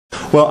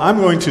Well, I'm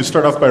going to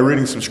start off by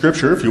reading some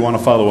scripture. If you want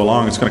to follow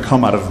along, it's going to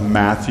come out of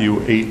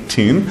Matthew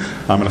 18.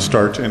 I'm going to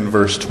start in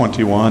verse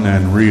 21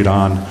 and read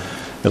on,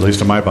 at least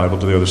in my Bible,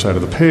 to the other side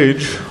of the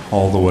page,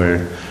 all the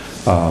way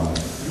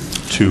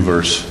to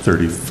verse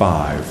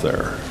 35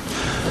 there.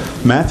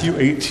 Matthew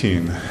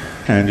 18,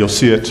 and you'll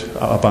see it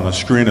up on the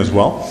screen as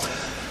well.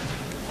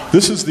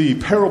 This is the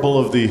parable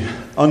of the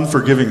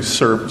unforgiving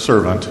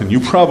servant, and you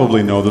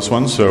probably know this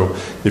one, so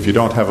if you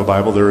don't have a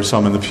Bible, there are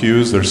some in the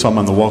pews, there's some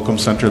on the Welcome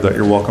Center that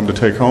you're welcome to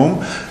take home.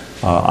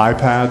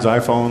 iPads,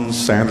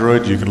 iPhones,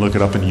 Android, you can look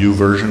it up in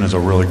YouVersion is a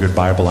really good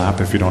Bible app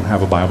if you don't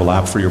have a Bible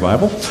app for your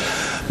Bible.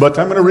 But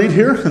I'm going to read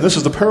here, and this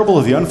is the parable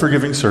of the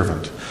unforgiving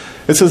servant.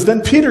 It says,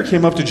 "Then Peter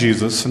came up to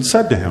Jesus and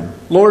said to him,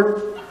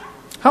 'Lord,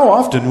 how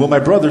often will my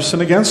brother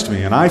sin against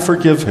me, and I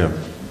forgive him?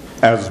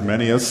 As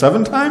many as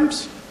 7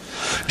 times?'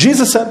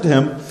 Jesus said to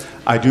him,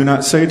 'I do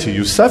not say to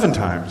you 7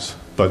 times,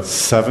 but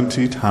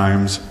 70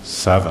 times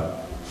 7.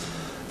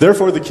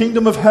 Therefore the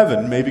kingdom of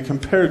heaven may be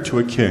compared to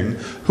a king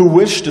who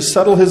wished to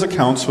settle his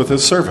accounts with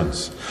his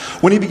servants.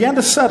 When he began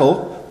to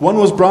settle, one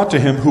was brought to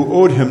him who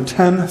owed him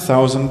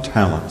 10,000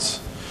 talents.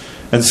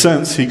 And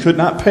since he could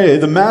not pay,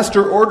 the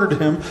master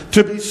ordered him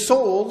to be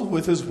sold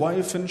with his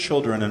wife and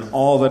children and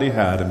all that he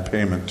had in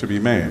payment to be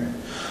made.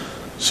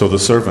 So the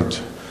servant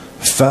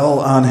fell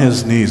on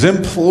his knees,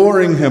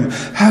 imploring him,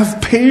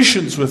 'Have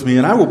patience with me,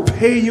 and I will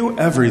pay you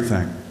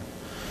everything.'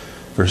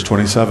 Verse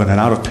 27,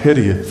 and out of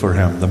pity for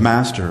him, the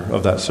master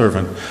of that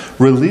servant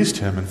released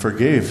him and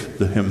forgave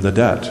him the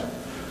debt.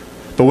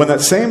 But when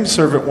that same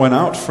servant went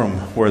out from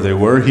where they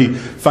were, he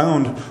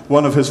found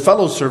one of his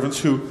fellow servants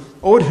who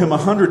owed him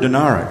 100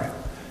 denarii.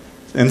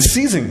 And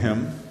seizing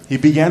him, he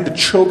began to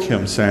choke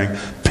him, saying,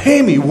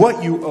 'Pay me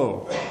what you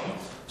owe.'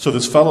 So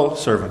this fellow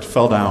servant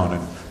fell down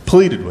and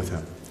pleaded with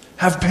him,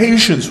 'Have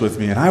patience with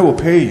me, and I will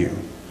pay you.'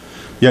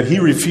 Yet he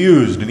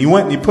refused, and he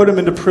went and he put him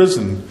into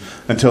prison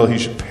until he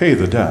should pay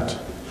the debt.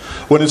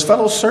 When his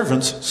fellow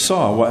servants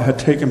saw what had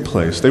taken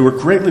place, they were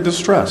greatly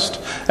distressed,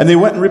 and they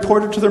went and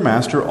reported to their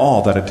master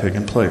all that had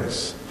taken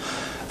place.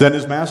 Then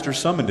his master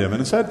summoned him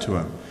and said to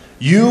him,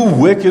 'You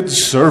wicked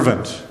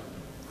servant,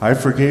 I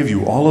forgave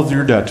you all of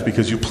your debt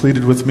because you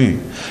pleaded with me.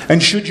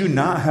 And should you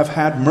not have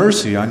had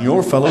mercy on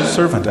your fellow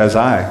servant as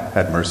I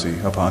had mercy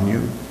upon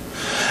you?'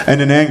 And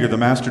in anger the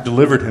master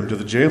delivered him to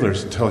the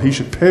jailers until he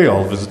should pay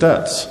all of his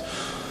debts.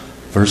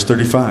 Verse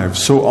 35,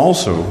 so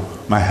also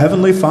my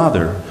heavenly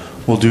Father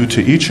will do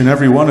to each and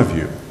every one of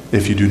you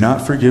if you do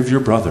not forgive your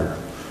brother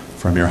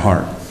from your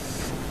heart."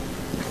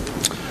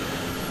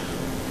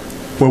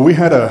 Well, we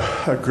had a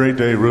great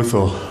day. Ruth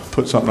will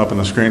put something up on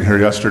the screen here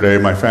yesterday.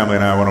 My family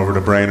and I went over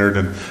to Brainerd,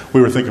 and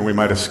we were thinking we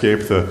might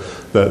escape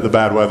the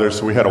bad weather,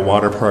 so we had a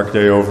water park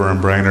day over in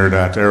Brainerd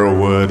at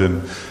Arrowwood,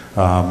 and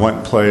went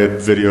and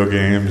played video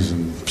games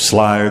and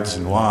slides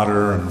and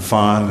water and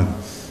fun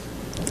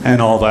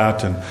and all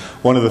that. And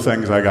one of the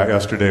things I got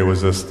yesterday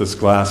was this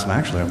glass, and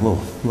actually I'm a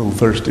little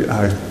thirsty.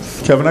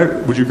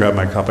 Kevin, would you grab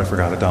my cup? I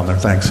forgot it down there.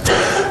 Thanks.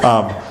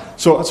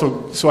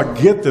 So I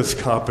get this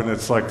cup, and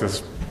it's like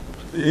this.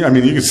 I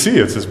mean, you can see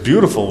it's this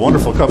beautiful,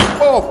 wonderful cup.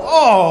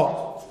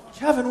 Oh,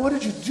 Kevin, what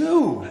did you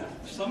do?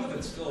 Some of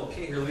it's still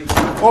okay here.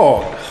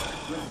 Oh,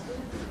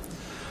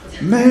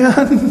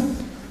 man,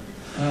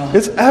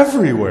 it's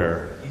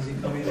everywhere. Easy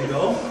come, easy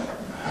go.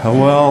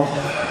 Well,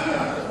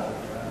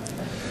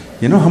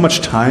 you know how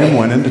much time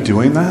went into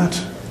doing that?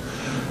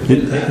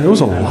 It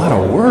was a lot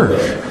of work.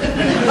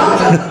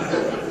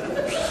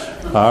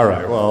 All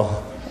right,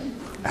 well,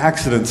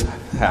 accidents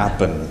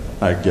happen,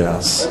 I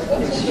guess.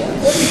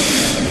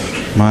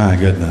 My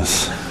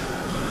goodness.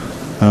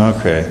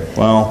 Okay,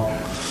 well,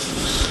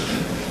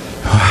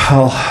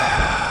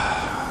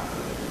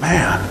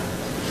 man,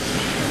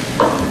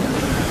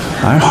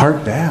 I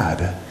heart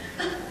bad.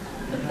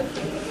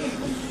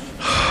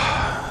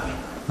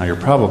 Now you're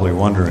probably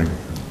wondering,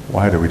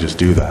 why did we just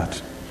do that?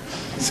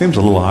 Seems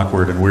a little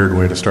awkward and weird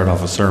way to start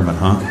off a sermon,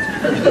 huh?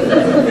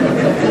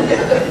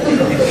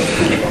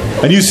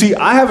 And you see,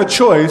 I have a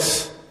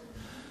choice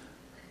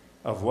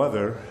of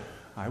whether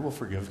I will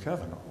forgive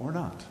Kevin or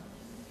not.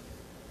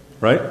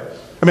 Right?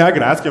 I mean, I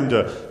could ask him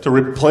to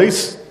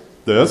replace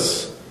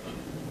this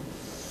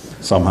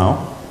somehow.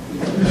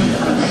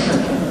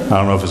 I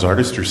don't know if his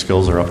artistry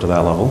skills are up to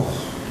that level.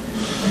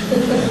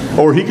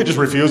 Or he could just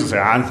refuse and say,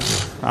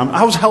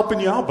 I was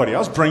helping you out, buddy. I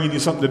was bringing you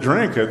something to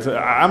drink.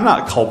 I'm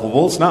not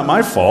culpable. It's not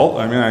my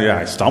fault. I mean,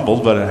 I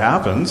stumbled, but it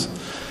happens.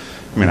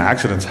 I mean,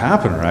 accidents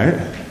happen, right?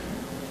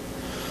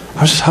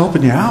 I was just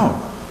helping you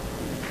out.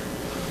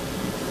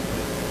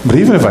 But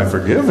even if I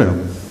forgive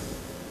him,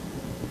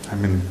 I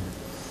mean,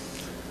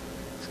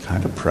 it's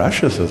kind of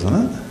precious, isn't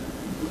it?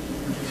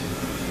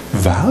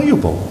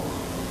 Valuable.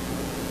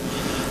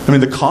 I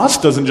mean, the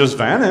cost doesn't just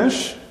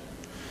vanish.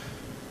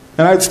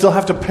 And I'd still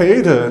have to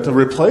pay to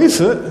replace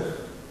it.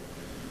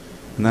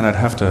 And then I'd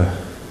have to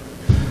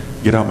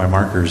get out my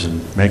markers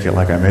and make it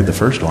like I made the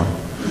first one.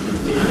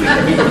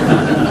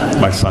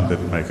 My son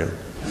didn't make it.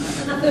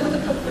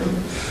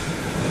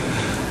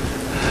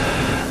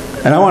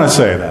 And I want to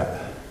say that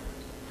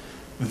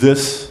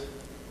this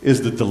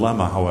is the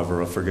dilemma,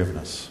 however, of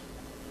forgiveness.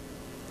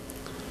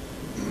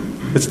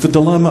 It's the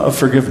dilemma of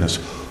forgiveness.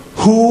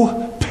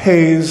 Who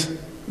pays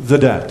the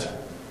debt?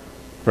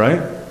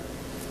 Right?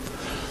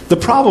 The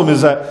problem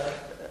is that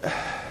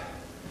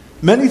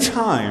many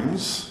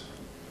times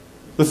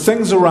the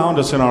things around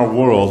us in our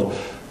world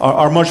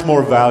are much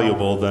more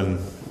valuable than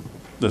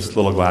this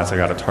little glass I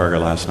got at Target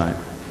last night.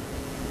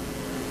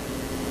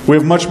 We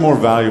have much more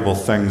valuable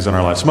things in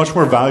our lives, much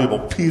more valuable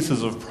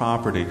pieces of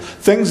property,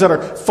 things that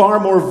are far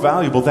more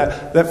valuable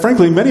that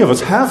frankly many of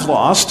us have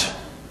lost,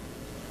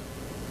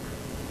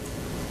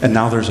 and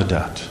now there's a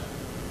debt.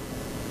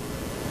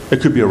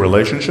 It could be a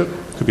relationship,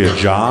 it could be a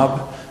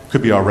job, it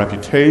could be our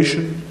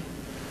reputation,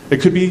 it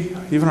could be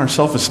even our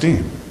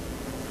self-esteem.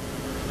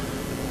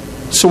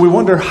 So we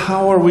wonder,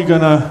 how are we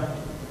going to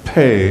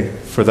pay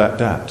for that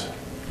debt?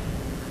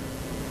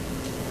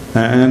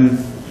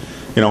 And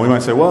we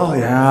might say, well,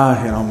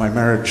 yeah, my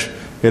marriage,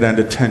 it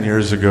ended 10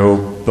 years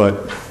ago,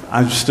 but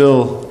I'm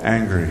still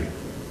angry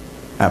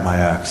at my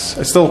ex.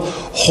 I still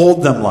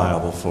hold them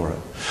liable for it.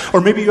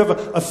 Or maybe you have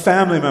a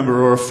family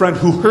member or a friend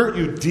who hurt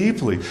you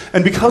deeply,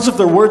 and because of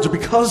their words or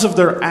because of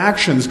their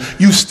actions,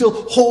 you still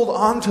hold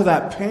on to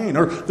that pain.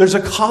 Or there's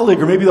a colleague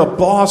or maybe a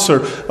boss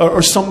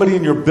or somebody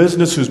in your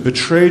business who's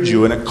betrayed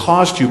you, and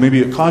maybe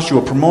it cost you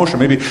a promotion,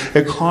 maybe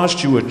it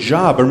cost you a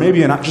job, or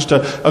maybe not just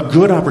a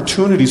good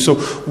opportunity. So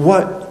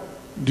what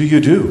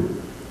do?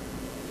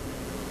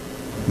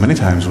 Many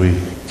times we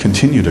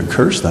continue to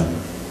curse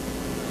them.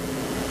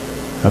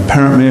 A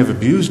parent may have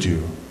abused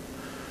you,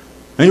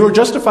 and you are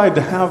justified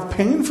to have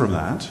pain from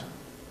that,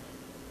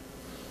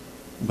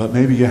 but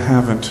maybe you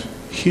haven't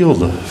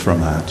healed from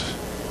that.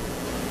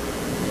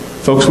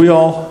 Folks, we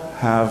all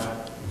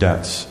have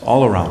debts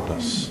all around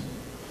us.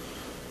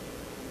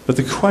 But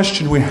the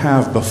question we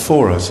have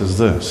before us is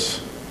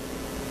this: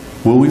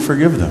 will we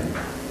forgive them?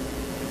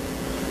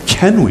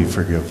 Can we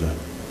forgive them?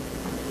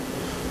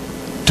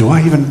 Do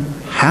I even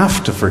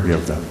have to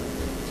forgive them?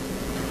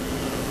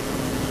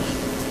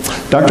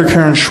 Dr.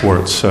 Karen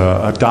Schwartz,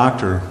 a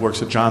doctor,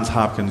 works at Johns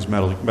Hopkins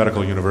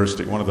Medical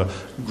University, one of the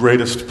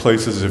greatest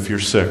places if you're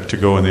sick to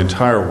go in the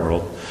entire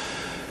world.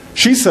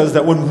 She says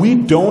that when we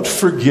don't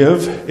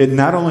forgive, it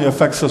not only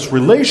affects us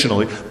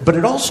relationally, but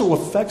it also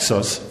affects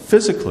us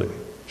physically.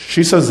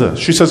 She says this.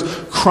 She says,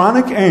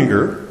 chronic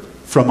anger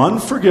from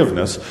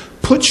unforgiveness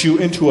puts you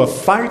into a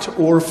fight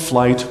or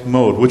flight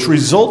mode, which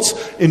results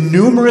in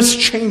numerous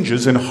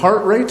changes in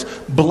heart rate,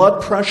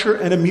 blood pressure,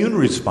 and immune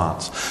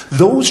response.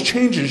 Those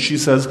changes, she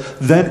says,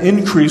 then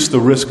increase the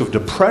risk of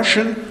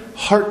depression,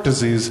 heart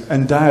disease,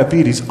 and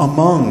diabetes,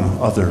 among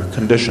other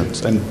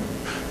conditions. And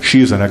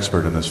she is an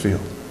expert in this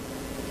field.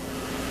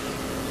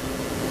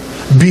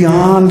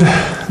 Beyond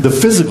the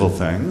physical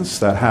things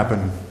that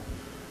happen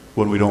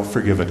when we don't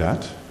forgive a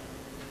debt,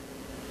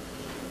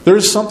 there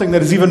is something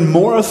that is even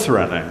more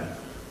threatening.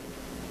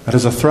 That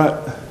is a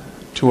threat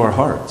to our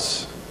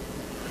hearts.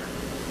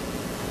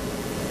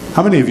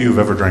 How many of you have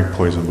ever drank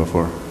poison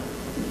before?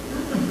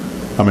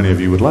 How many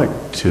of you would like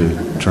to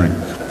drink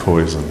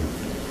poison?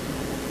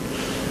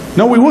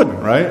 No, we wouldn't,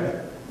 right?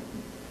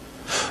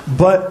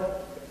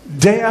 But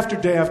day after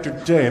day after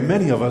day,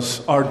 many of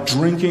us are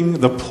drinking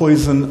the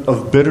poison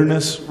of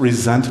bitterness,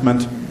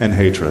 resentment, and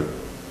hatred.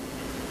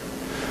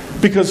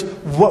 Because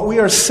what we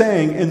are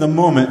saying in the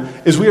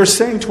moment is we are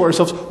saying to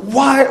ourselves,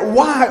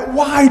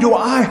 why do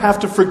I have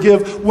to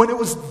forgive when it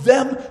was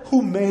them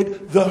who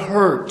made the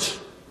hurt?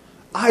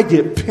 I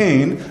get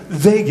pain,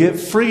 they get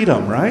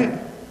freedom, right?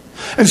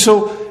 And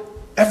so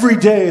every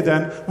day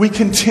then we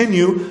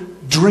continue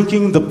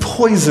drinking the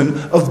poison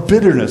of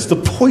bitterness, the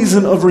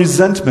poison of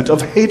resentment,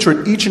 of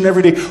hatred each and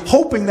every day,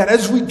 hoping that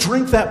as we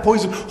drink that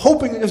poison,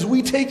 hoping as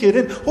we take it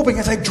in, hoping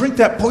as I drink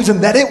that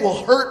poison that it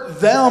will hurt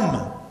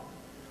them.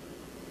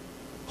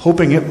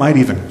 Hoping it might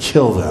even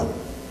kill them,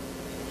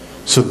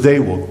 so they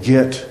will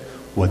get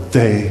what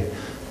they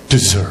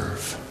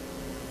deserve.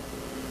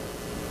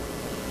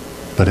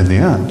 But in the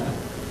end,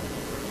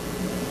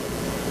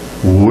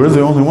 we're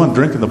the only one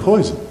drinking the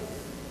poison.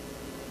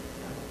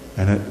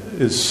 And it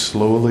is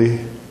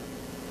slowly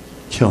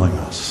killing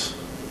us.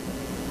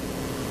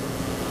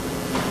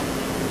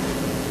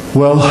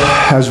 Well,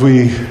 as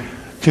we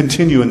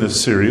continue in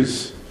this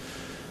series,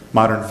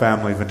 Modern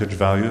Family, Vintage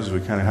Values, we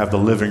kind of have the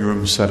living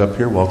room set up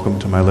here. Welcome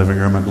to my living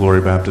room at Glory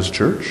Baptist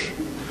Church.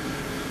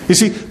 You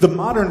see, the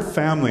modern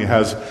family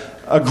has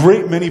a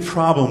great many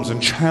problems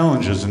and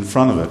challenges in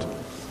front of it.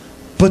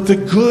 But the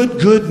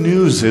good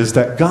news is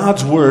that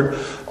God's Word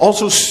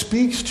also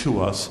speaks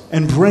to us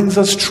and brings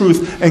us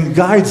truth and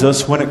guides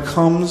us when it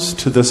comes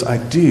to this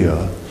idea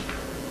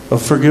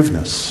of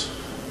forgiveness.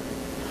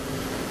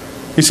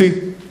 You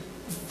see,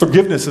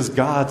 forgiveness is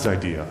God's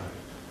idea.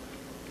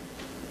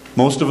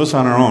 Most of us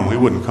on our own, we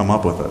wouldn't come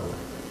up with it.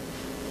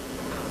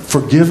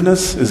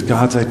 Forgiveness is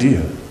God's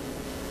idea.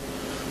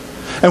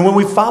 And when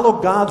we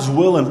follow God's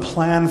will and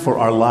plan for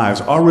our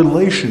lives, our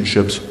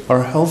relationships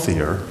are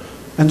healthier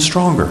and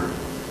stronger.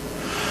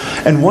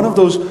 And one of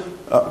those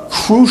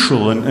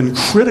crucial and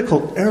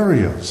critical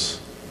areas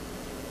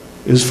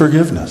is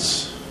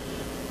forgiveness.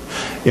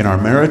 in our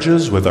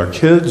marriages, with our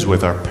kids,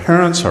 with our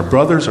parents, our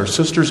brothers, our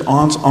sisters,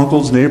 aunts,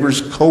 uncles,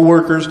 neighbors,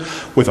 co-workers,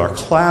 with our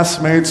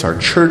classmates, our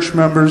church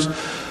members,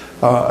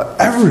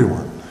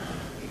 everyone.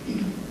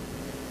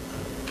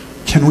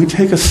 Can we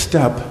take a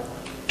step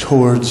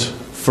towards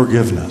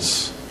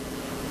forgiveness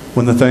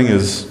when the thing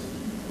is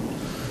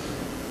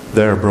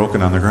there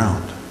broken on the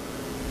ground?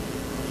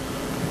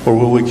 Or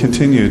will we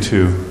continue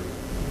to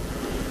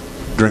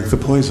drink the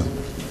poison?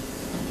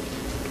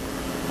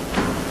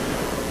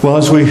 Well,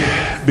 as we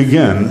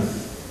begin,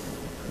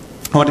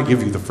 I want to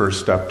give you the first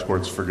step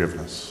towards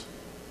forgiveness.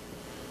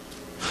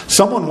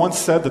 Someone once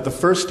said that the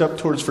first step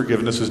towards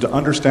forgiveness is to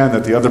understand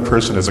that the other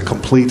person is a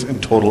complete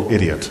and total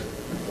idiot.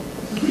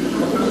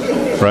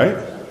 Right?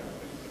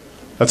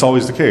 That's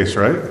always the case,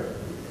 right?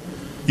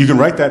 You can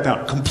write that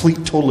down.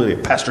 Complete, total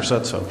idiot. Pastor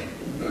said so.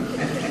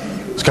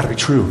 It's got to be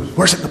true.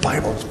 Where's it in the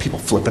Bible? People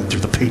flipping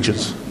through the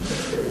pages.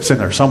 It's in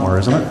there somewhere,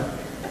 isn't it?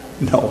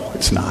 No,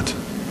 it's not.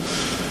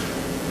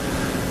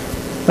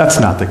 That's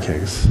not the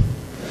case.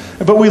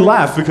 But we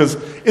laugh because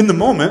in the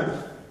moment,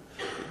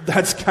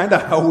 that's kind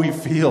of how we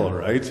feel,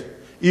 right?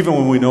 Even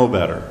when we know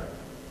better.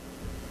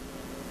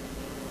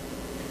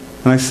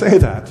 And I say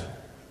that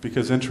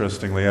because,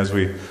 interestingly, as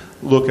we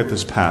look at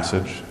this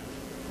passage,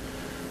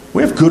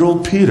 we have good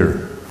old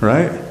Peter,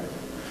 right?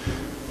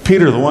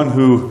 Peter, the one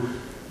who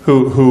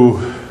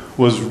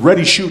was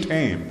ready, shoot,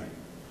 aim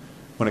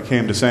when it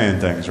came to saying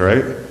things,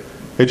 right?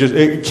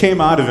 It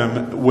came out of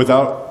him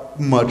without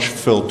much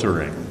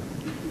filtering.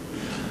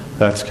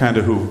 That's kind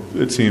of who,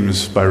 it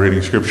seems, by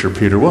reading Scripture,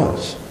 Peter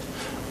was.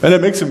 And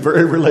it makes him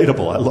very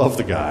relatable. I love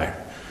the guy.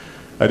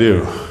 I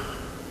do.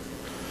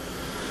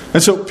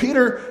 And so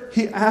Peter,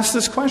 he asked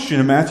this question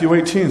in Matthew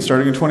 18,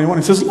 starting in 21.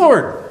 He says,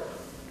 Lord,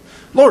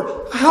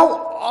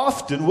 how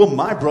often will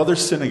my brother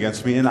sin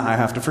against me and I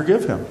have to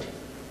forgive him?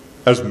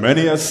 As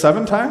many as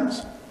 7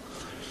 times?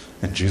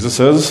 And Jesus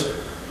says,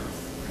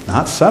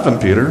 not 7,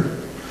 Peter,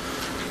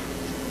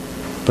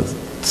 but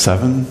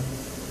 70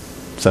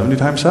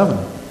 times 7,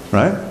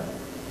 right?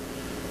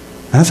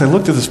 And as I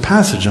looked at this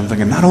passage, I'm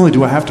thinking, not only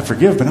do I have to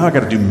forgive, but now I got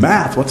to do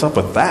math. What's up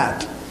with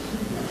that?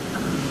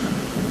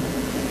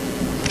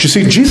 But you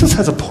see, Jesus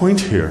has a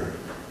point here.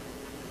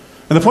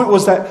 And the point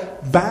was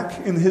that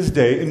back in his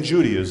day in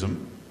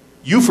Judaism,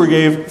 you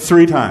forgave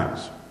 3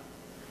 times.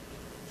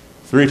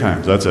 3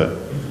 times, that's it.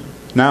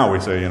 Now we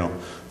say,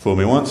 fool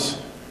me once,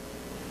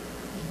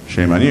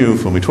 shame on you.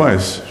 Fool me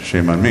twice,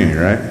 shame on me,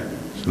 right?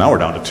 So now we're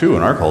down to 2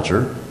 in our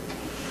culture.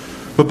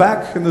 But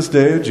back in this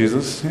day of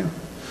Jesus,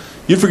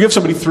 you'd forgive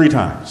somebody 3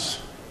 times.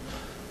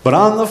 But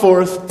on the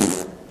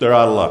 4th, they're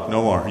out of luck.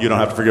 No more. You don't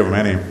have to forgive them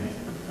any.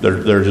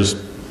 They're just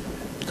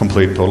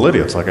complete and total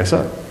idiots, like I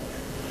said.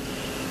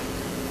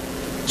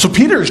 So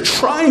Peter is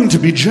trying to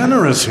be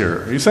generous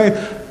here. He's saying,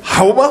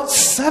 how about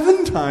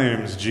 7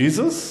 times,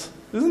 Jesus?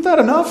 Isn't that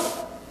enough?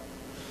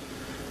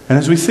 And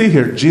as we see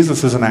here,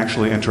 Jesus isn't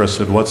actually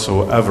interested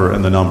whatsoever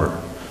in the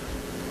number.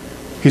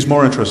 He's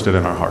more interested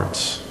in our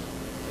hearts.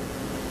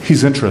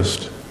 His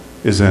interest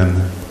is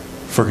in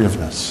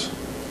forgiveness.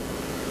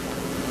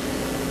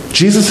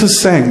 Jesus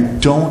is saying,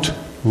 don't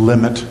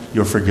limit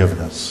your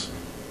forgiveness.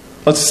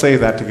 Let's say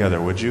that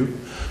together, would you?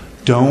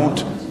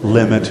 Don't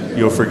limit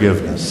your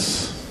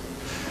forgiveness.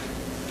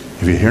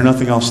 If you hear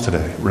nothing else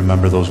today,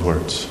 remember those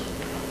words.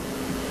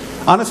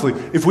 Honestly,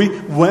 if we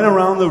went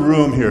around the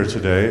room here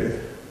today,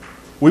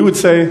 we would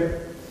say,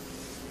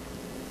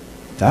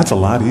 that's a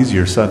lot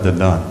easier said than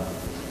done.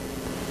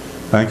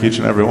 Thank each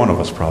and every one of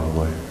us,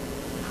 probably.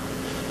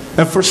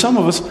 And for some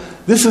of us,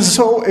 this is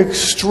so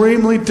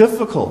extremely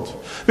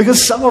difficult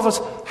because some of us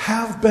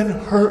have been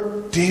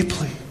hurt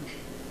deeply.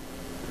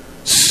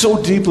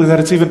 So deeply that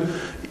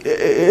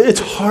it's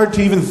hard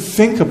to even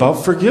think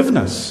about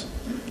forgiveness.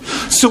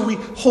 So we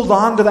hold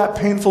on to that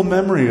painful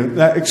memory,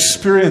 that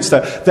experience,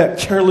 that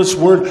careless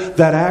word,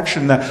 that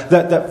action,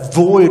 that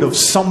void of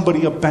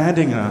somebody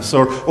abandoning us,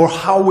 or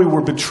how we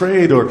were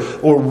betrayed, or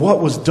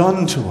what was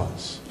done to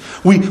us.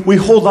 We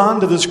hold on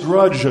to this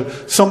grudge,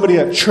 somebody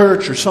at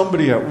church or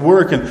somebody at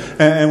work,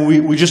 and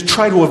we just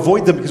try to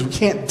avoid them because we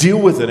can't deal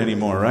with it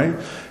anymore, right?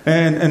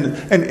 And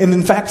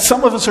in fact,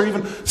 some of us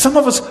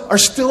are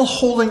still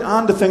holding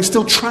on to things,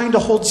 still trying to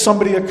hold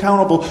somebody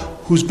accountable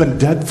who's been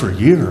dead for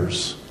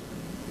years.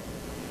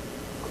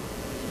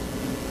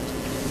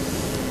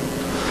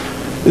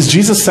 Is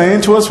Jesus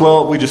saying to us,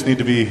 well, we just need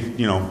to be,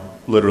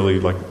 literally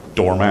like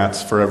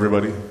doormats for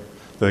everybody?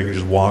 They can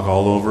just walk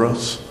all over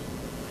us?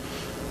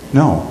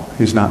 No,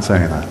 he's not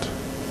saying that.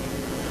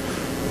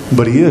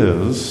 But he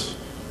is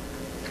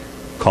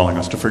calling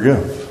us to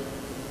forgive.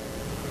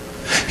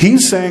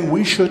 He's saying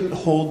we shouldn't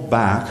hold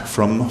back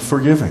from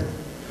forgiving.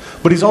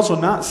 But he's also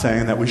not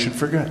saying that we should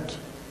forget.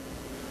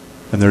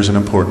 And there's an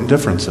important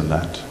difference in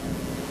that.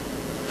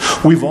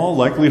 We've all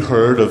likely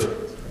heard of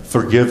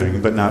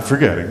forgiving but not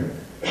forgetting.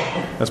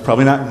 That's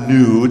probably not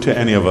new to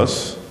any of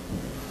us.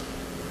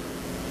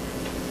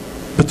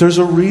 But there's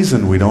a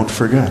reason we don't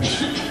forget.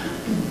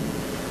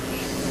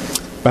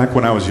 Back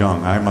when I was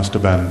young, I must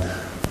have been,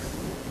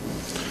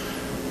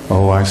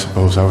 I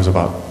suppose I was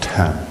about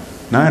 10.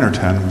 9 or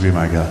 10 would be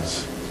my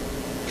guess.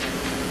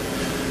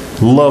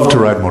 Love to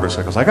ride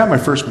motorcycles. I got my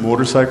first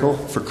motorcycle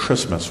for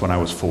Christmas when I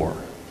was 4.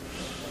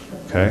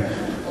 Okay?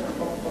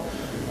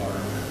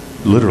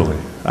 Literally.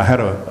 I had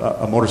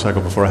a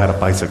motorcycle before I had a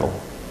bicycle.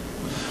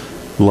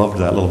 Loved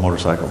that little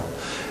motorcycle.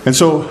 And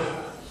so,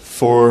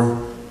 for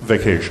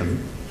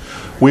vacation,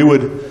 we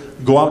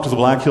would go out to the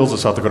Black Hills of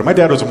South Dakota. My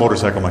dad was a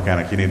motorcycle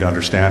mechanic, you need to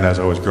understand, as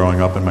I was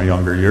growing up in my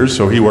younger years.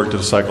 So he worked at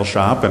a cycle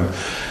shop, and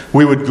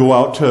we would go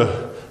out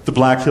to the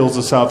Black Hills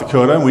of South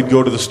Dakota, and we'd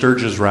go to the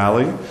Sturgis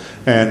Rally,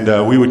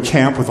 and we would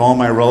camp with all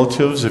my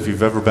relatives. If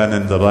you've ever been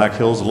in the Black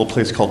Hills, a little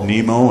place called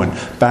Nemo, and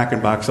back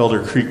in Box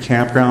Elder Creek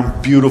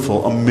Campground,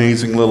 beautiful,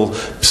 amazing little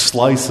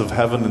slice of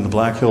heaven in the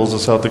Black Hills of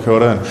South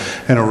Dakota,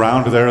 and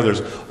around there,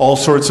 there's all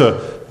sorts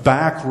of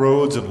back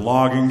roads and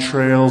logging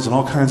trails and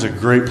all kinds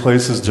of great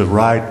places to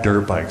ride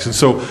dirt bikes. And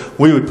so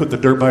we would put the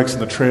dirt bikes in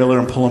the trailer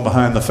and pull them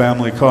behind the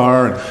family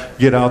car and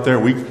get out there.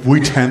 We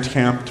tent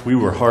camped. We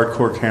were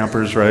hardcore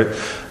campers, right?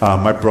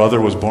 My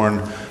brother was born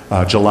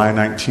July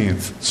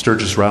 19th.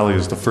 Sturgis Rally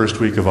is the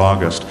first week of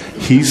August.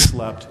 He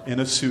slept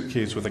in a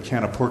suitcase with a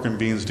can of pork and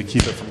beans to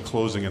keep it from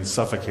closing and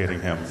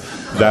suffocating him.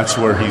 That's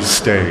where he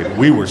stayed.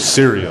 We were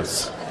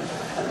serious.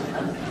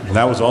 And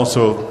that was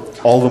also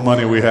all the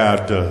money we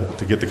had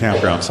to get the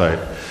campground site.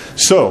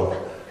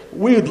 So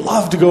we'd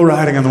love to go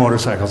riding on the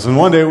motorcycles. And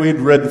one day we'd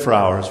ridden for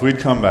hours. We'd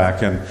come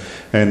back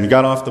and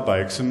got off the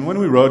bikes. And when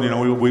we rode,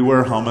 we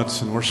wear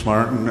helmets and we're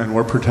smart and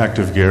we're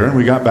protective gear. And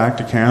we got back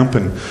to camp,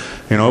 and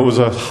it was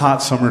a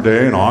hot summer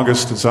day in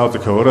August in South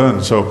Dakota.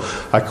 And so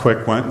I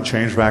quick went and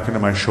changed back into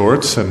my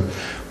shorts and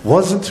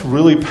wasn't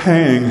really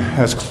paying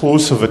as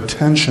close of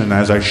attention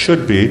as I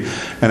should be.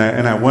 And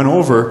I went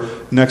over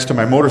next to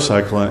my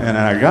motorcycle, and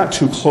I got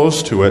too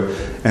close to it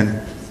and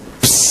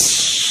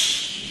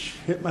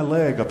hit my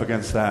leg up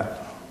against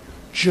that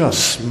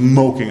just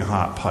smoking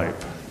hot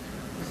pipe.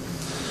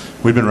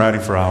 We'd been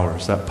riding for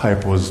hours. That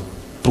pipe was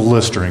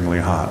blisteringly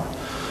hot.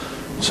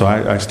 So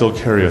I still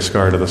carry a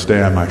scar to this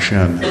day on my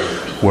shin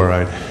where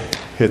I'd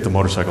hit the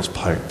motorcycle's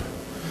pipe.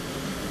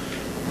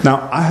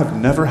 Now, I have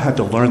never had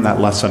to learn that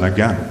lesson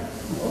again.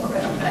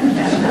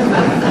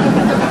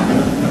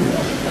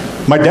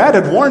 My dad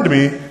had warned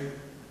me.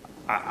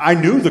 I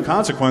knew the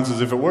consequences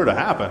if it were to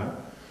happen.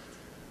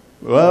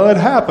 Well, it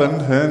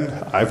happened, and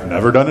I've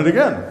never done it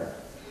again.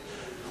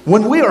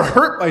 When we are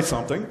hurt by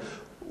something,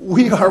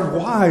 we are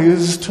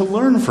wise to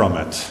learn from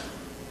it,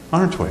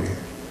 aren't we?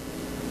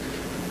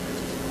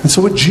 And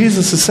so what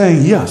Jesus is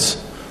saying,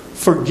 yes,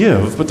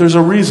 forgive, but there's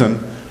a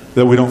reason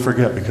that we don't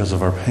forget because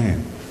of our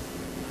pain.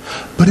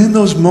 But in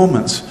those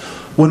moments,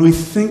 when we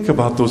think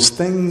about those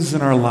things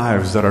in our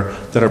lives that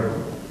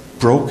are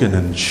broken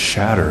and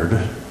shattered,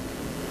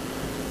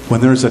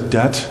 when there's a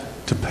debt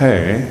to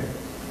pay,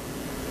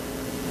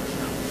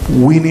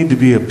 we need to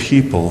be a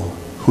people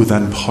who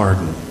then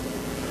pardon.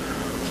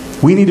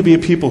 We need to be a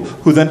people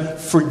who then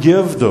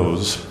forgive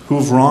those who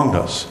have wronged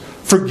us,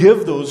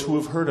 forgive those who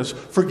have hurt us,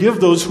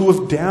 forgive those who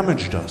have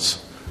damaged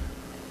us.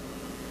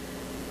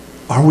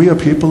 Are we a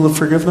people of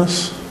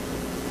forgiveness?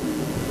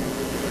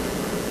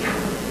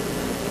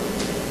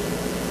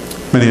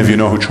 Many of you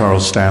know who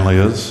Charles Stanley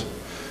is.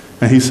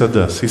 And he said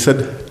this. He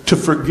said, to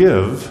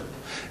forgive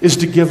is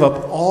to give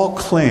up all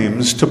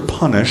claims to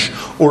punish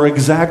or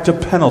exact a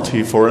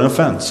penalty for an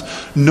offense.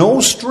 No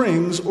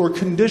strings or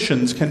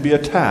conditions can be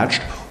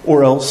attached,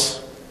 or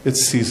else it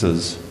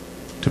ceases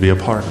to be a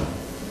pardon.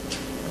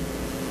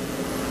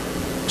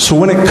 So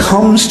when it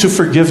comes to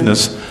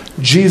forgiveness,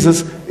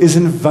 Jesus is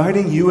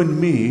inviting you and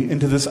me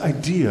into this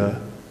idea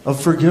of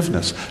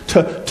forgiveness,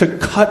 to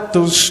cut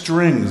those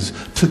strings,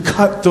 to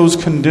cut those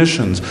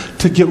conditions,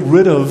 to get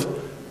rid of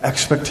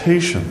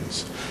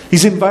expectations.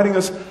 He's inviting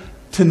us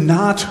to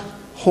not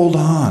hold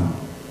on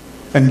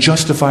and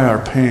justify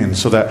our pain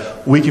so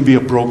that we can be a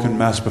broken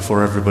mess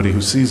before everybody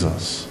who sees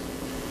us.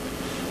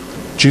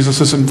 Jesus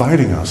is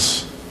inviting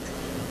us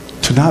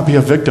to not be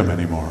a victim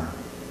anymore.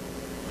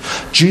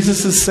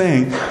 Jesus is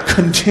saying,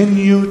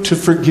 continue to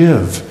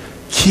forgive.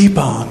 Keep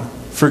on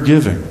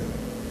forgiving.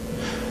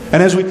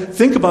 And as we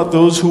think about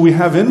those who we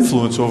have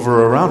influence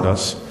over around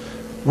us,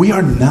 we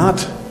are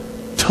not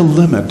to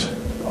limit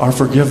our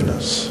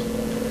forgiveness.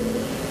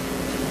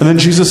 And then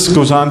Jesus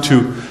goes on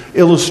to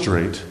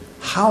illustrate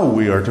how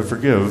we are to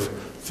forgive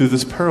through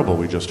this parable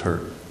we just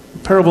heard.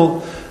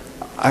 Parable,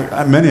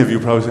 many of you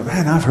probably say,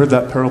 man, I've heard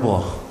that parable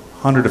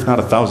 100, if not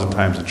 1,000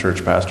 times in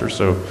church, Pastor.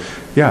 So,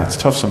 yeah, it's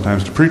tough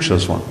sometimes to preach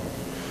this one.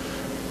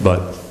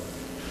 But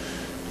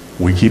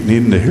we keep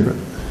needing to hear it.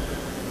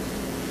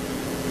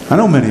 I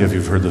know many of you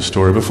have heard this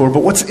story before,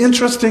 but what's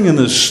interesting in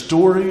this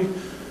story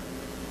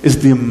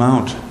is the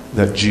amount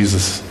that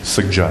Jesus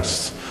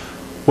suggests.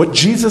 What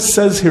Jesus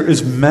says here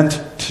is meant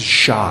to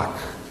shock.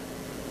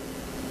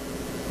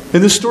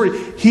 In this story,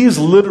 he is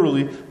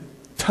literally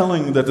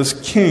telling that this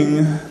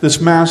king, this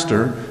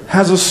master,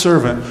 has a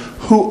servant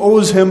who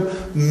owes him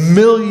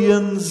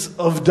millions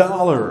of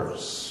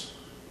dollars.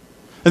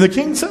 And the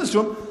king says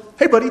to him,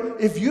 hey buddy,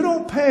 if you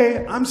don't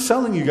pay, I'm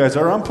selling you guys,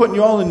 or I'm putting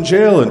you all in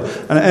jail,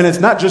 and it's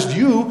not just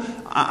you,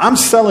 I'm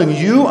selling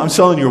you, I'm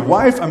selling your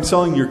wife, I'm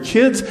selling your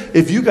kids.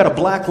 If you got a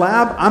black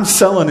lab, I'm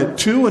selling it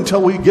too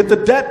until we get the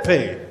debt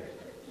paid.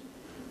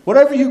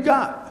 Whatever you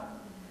got.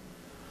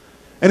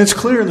 And it's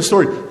clear in the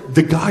story,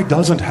 the guy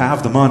doesn't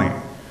have the money,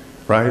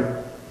 right?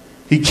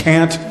 He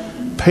can't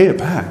pay it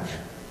back.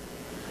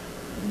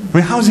 I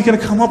mean, how is he going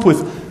to come up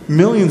with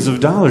millions of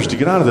dollars to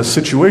get out of this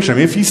situation? I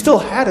mean, if he still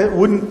had it,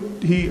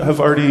 wouldn't he have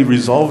already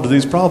resolved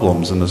these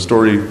problems? And the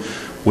story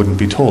wouldn't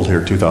be told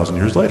here 2,000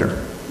 years later.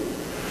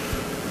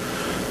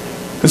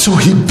 And so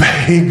he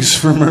begs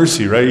for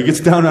mercy, right? He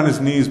gets down on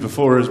his knees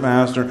before his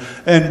master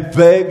and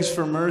begs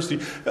for mercy.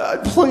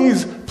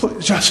 Please,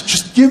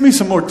 just give me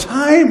some more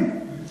time.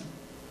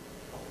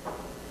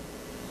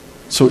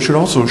 So it should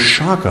also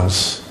shock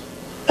us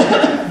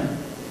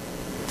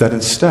that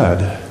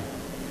instead,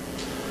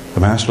 the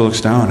master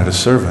looks down at his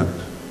servant.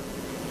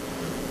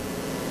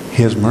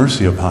 He has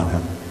mercy upon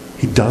him.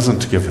 He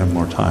doesn't give him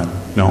more time.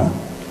 No.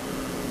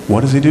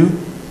 What does he do?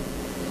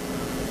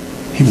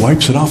 He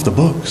wipes it off the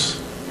books.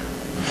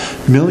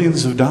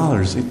 Millions of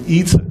dollars. It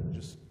eats it.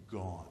 Just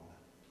gone.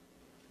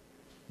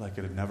 Like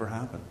it had never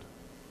happened.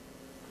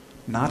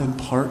 Not in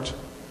part,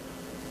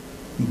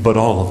 but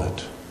all of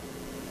it.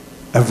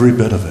 Every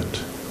bit of it.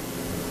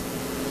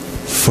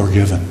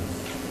 Forgiven.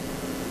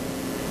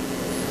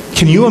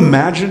 Can you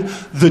imagine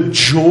the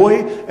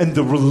joy and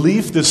the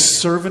relief this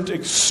servant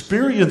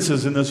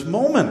experiences in this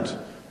moment?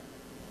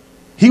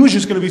 He was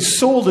just going to be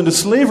sold into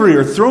slavery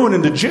or thrown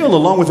into jail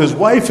along with his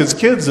wife, his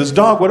kids, his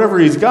dog, whatever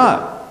he's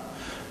got.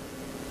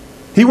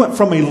 He went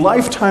from a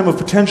lifetime of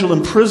potential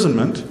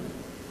imprisonment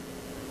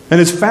and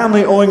his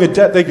family owing a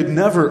debt they could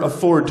never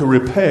afford to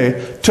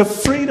repay to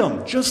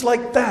freedom, just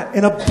like that,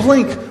 in a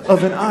blink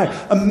of an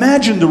eye.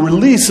 Imagine the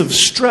release of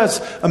stress.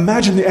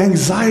 Imagine the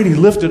anxiety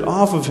lifted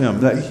off of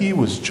him that he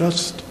was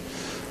just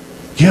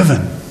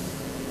given.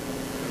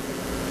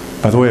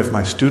 By the way, if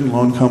my student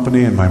loan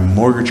company and my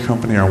mortgage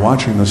company are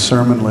watching this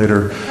sermon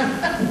later,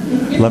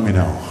 let me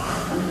know.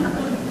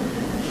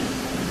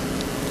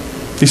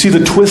 You see,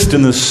 the twist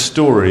in this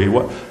story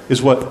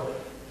is what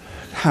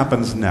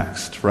happens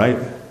next, right?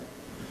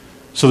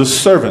 So the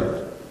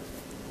servant,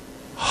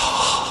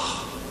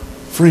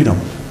 freedom,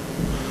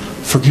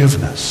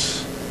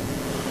 forgiveness.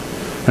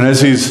 And as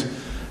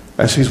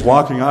he's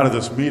walking out of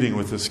this meeting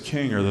with this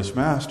king or this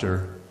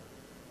master,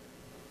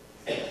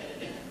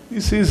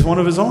 he sees one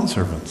of his own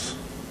servants.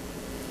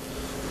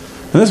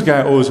 And this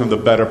guy owes him the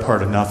better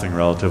part of nothing,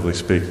 relatively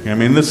speaking. I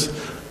mean,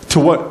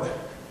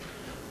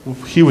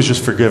 he was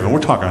just forgiven. We're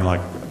talking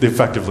like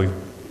effectively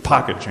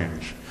pocket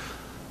change.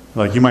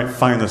 Like you might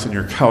find this in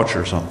your couch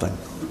or something.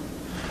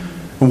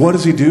 And what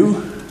does he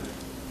do?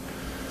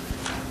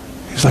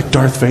 He's like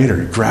Darth Vader.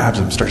 He grabs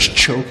him, starts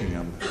choking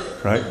him,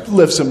 right?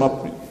 Lifts him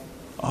up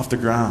off the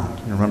ground.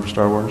 You remember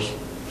Star Wars?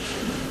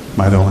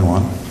 Am I the only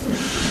one?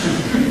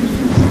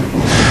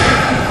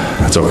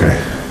 That's okay.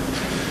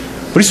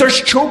 But he starts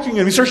choking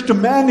him. He starts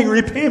demanding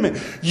repayment.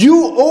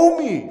 You owe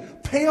me.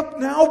 Pay up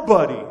now,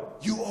 buddy.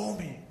 You owe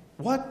me.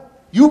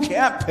 What? You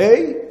can't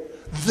pay?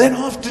 Then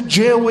off to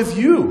jail with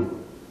you.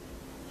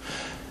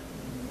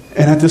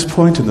 And at this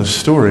point in the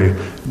story,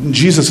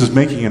 Jesus is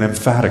making an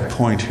emphatic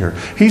point here.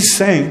 He's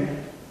saying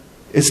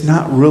it's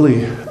not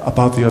really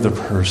about the other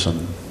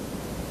person.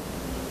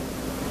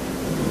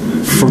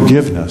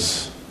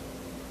 Forgiveness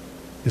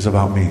is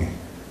about me.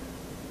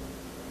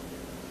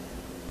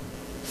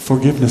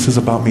 Forgiveness is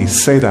about me.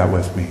 Say that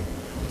with me.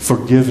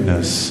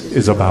 Forgiveness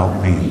is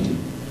about me.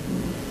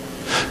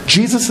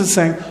 Jesus is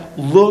saying,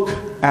 look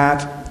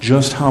at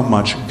just how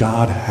much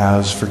God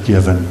has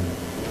forgiven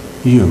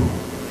you.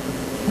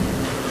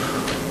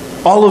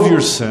 All of your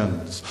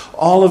sins,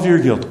 all of your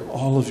guilt,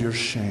 all of your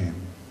shame.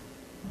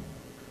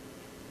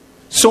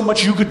 So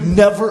much you could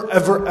never,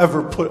 ever,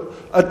 ever put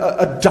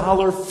a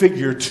dollar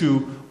figure to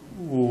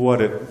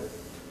what it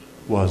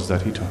was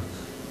that he took.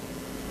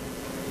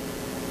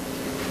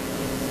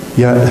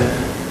 Yet,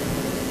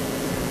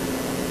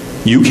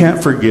 you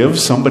can't forgive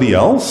somebody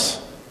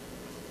else?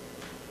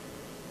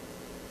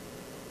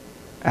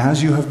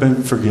 As you have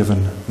been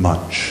forgiven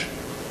much,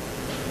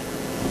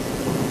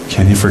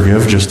 can you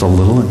forgive just a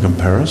little in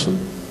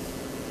comparison?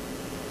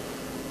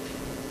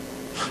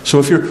 So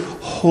if you're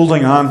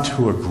holding on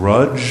to a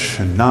grudge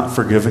and not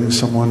forgiving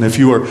someone, if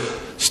you are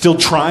still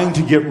trying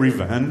to get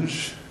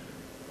revenge,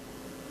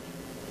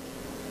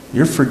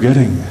 you're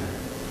forgetting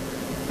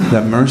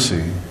that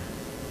mercy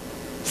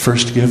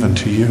first given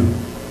to you.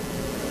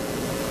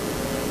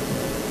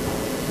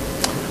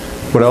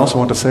 What I also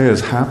want to say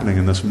is happening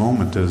in this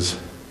moment is,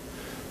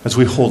 as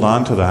we hold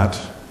on to that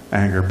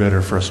anger,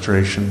 bitter,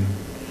 frustration,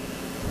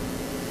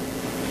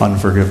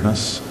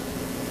 unforgiveness,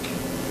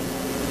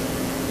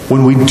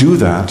 when we do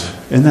that,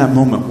 in that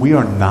moment, we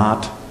are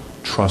not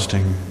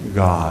trusting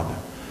God.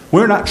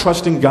 We're not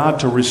trusting God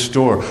to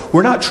restore.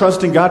 We're not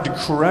trusting God to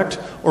correct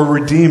or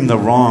redeem the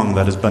wrong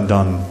that has been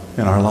done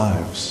in our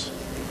lives.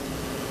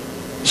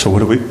 So what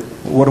do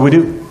we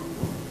do?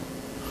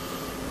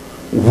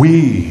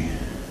 We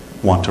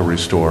want to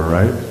restore,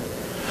 right?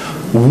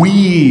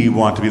 We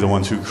want to be the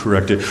ones who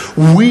correct it.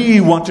 We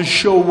want to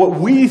show what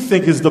we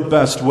think is the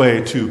best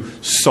way to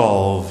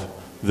solve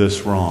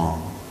this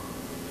wrong.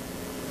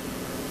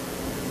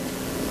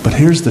 But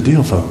here's the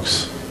deal,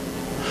 folks.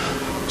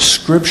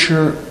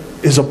 Scripture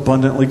is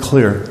abundantly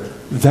clear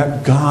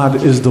that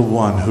God is the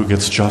one who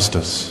gets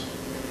justice.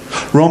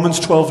 Romans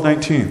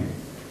 12:19.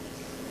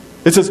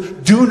 It says,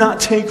 "Do not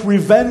take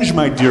revenge,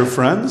 my dear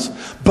friends,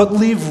 but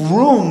leave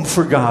room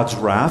for God's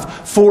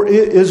wrath, for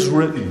it is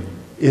written,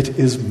 'It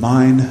is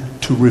mine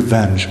to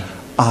revenge.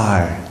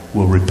 I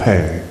will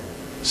repay,'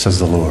 says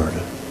the Lord."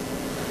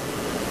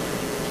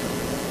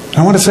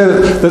 I want to say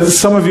that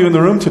some of you in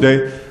the room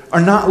today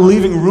are not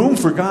leaving room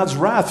for God's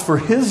wrath, for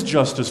His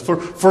justice,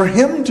 for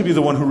Him to be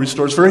the one who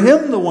restores, for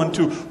Him the one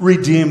to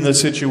redeem the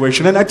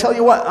situation. And I tell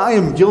you what, I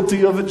am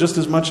guilty of it just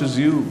as much as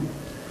you.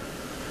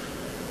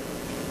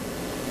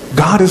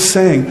 God is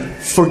saying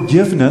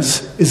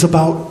forgiveness is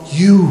about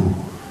you.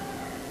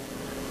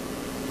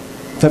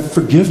 That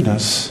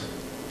forgiveness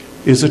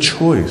is a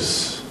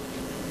choice.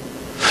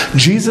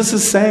 Jesus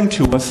is saying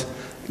to us,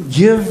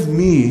 give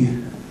me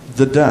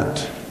the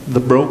debt, the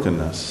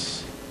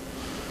brokenness.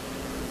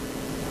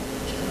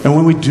 And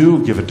when we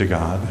do give it to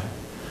God,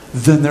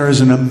 then there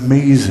is an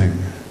amazing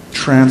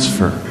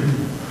transfer.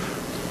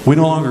 We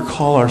no longer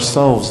call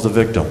ourselves the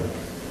victim,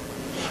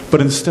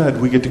 but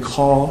instead we get to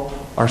call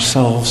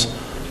ourselves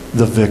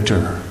the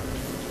victor.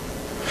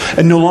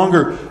 And no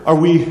longer are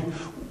we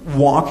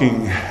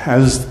walking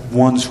as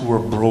ones who are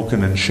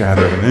broken and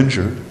shattered and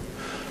injured,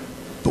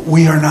 but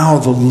we are now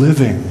the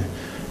living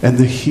and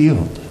the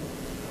healed.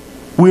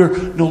 We are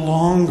no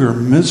longer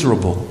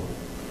miserable,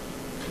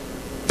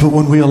 but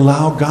when we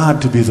allow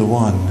God to be the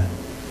one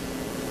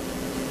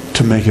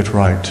to make it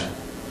right,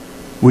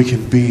 we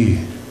can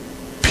be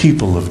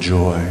people of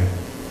joy.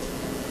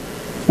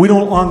 We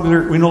no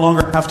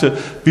longer have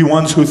to be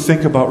ones who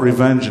think about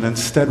revenge, and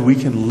instead we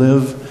can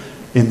live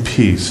in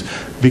peace,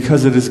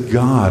 because it is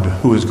God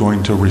who is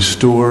going to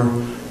restore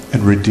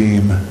and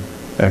redeem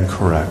and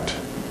correct,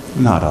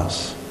 not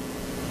us.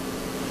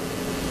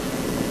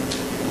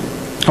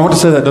 I want to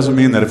say that doesn't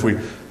mean that if we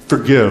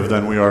forgive,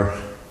 then we are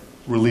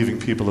relieving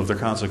people of their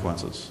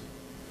consequences.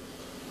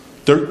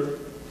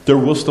 There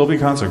will still be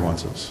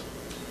consequences.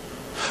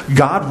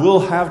 God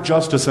will have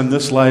justice in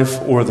this life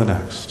or the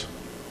next.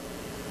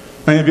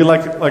 I mean, it'd be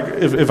like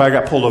if I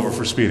got pulled over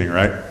for speeding,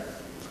 right?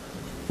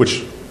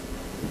 Which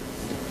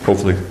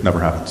hopefully never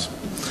happens.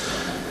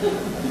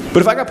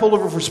 But if I got pulled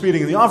over for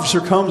speeding and the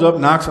officer comes up,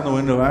 knocks on the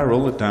window, I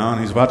roll it down,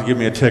 he's about to give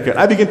me a ticket,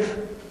 I begin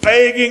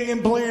begging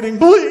and pleading,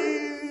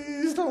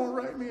 please don't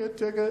write me a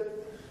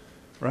ticket.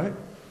 Right?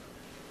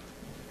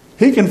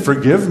 He can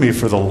forgive me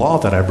for the law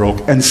that I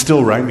broke and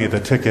still write me the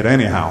ticket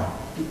anyhow.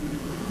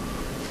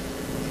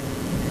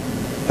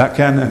 That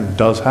can and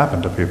does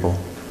happen to people.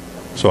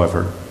 So I've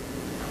heard.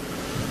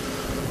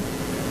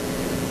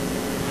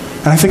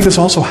 And I think this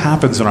also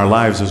happens in our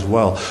lives as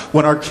well.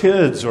 When our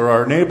kids or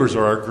our neighbors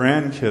or our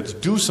grandkids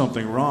do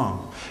something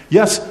wrong,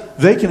 yes,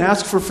 they can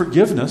ask for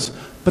forgiveness,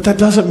 but that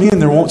doesn't mean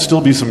there won't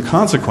still be some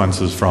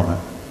consequences from it.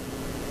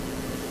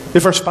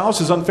 If our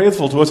spouse is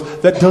unfaithful to us,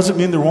 that doesn't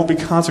mean there won't be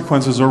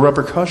consequences or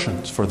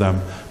repercussions for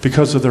them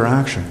because of their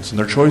actions and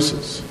their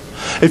choices.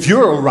 If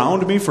you're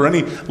around me for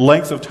any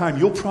length of time,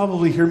 you'll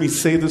probably hear me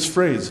say this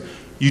phrase: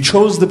 you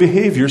chose the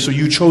behavior, so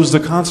you chose the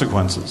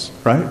consequences,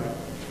 right?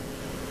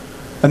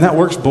 And that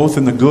works both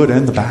in the good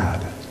and the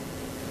bad.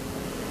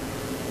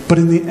 But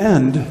in the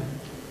end,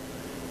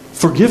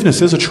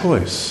 forgiveness is a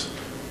choice.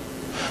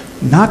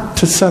 Not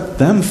to set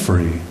them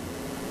free,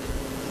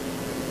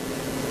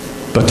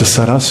 but to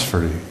set us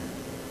free.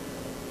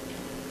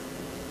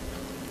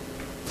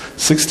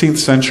 16th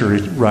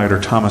century writer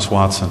Thomas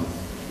Watson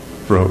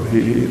wrote,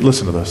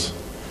 listen to this: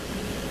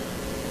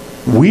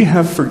 "We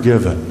have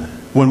forgiven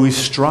when we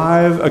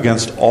strive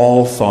against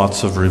all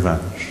thoughts of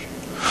revenge.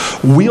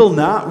 We'll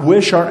not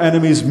wish our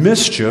enemies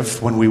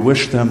mischief when we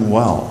wish them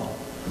well.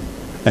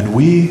 And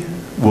we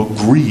will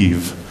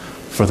grieve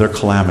for their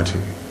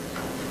calamity."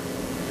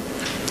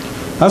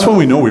 That's when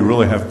we know we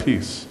really have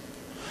peace.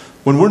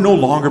 When we're no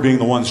longer being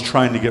the ones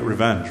trying to get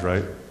revenge,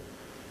 right?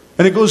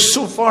 And it goes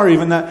so far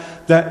even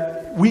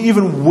that we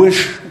even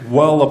wish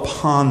well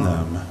upon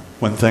them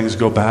when things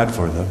go bad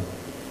for them.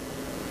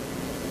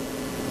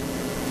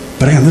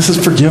 But again, this is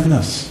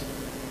forgiveness.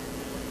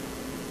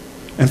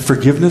 And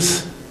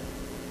forgiveness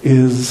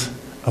is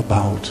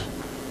about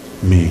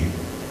me.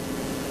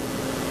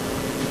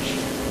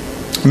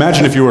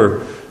 Imagine if you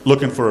were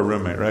looking for a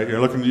roommate, right?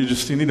 You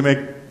need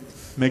to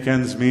make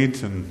ends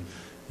meet, and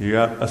you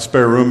got a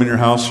spare room in your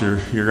house.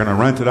 You're going to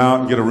rent it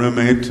out and get a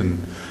roommate,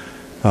 and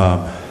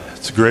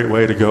it's a great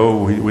way to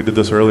go. We did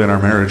this early in our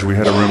marriage. We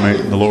had a roommate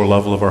in the lower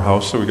level of our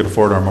house so we could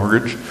afford our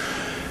mortgage.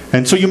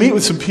 And so you meet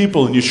with some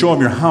people and you show them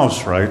your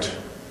house, right?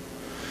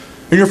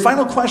 And your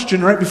final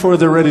question right before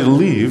they're ready to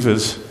leave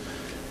is,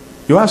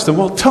 you ask them,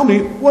 well, tell me,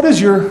 what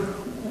is your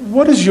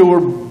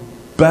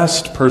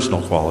best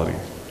personal quality?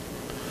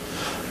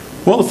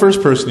 Well, the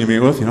first person you meet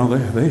with,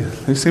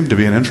 they seem to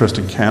be an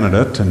interesting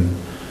candidate, and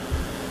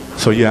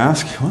So you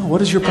ask, well, what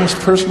is your best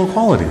personal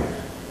quality?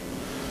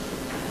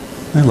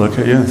 They look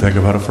at you and think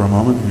about it for a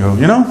moment and go,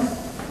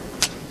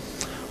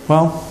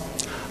 well,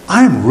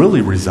 I am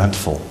really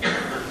resentful.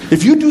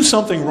 If you do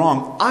something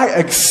wrong, I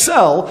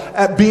excel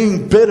at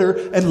being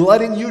bitter and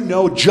letting you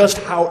know just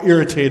how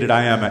irritated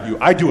I am at you.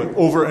 I do it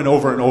over and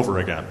over and over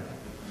again.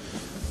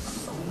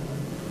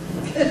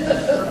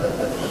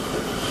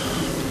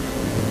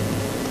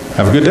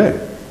 Have a good day.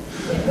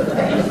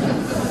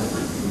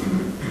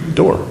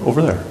 Door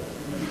over there.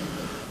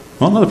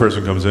 Well, another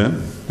person comes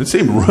in. It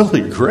seemed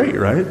really great,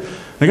 right?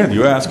 Again,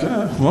 you ask,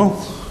 well,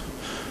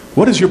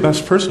 what is your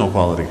best personal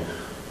quality?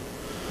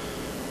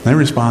 They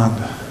respond,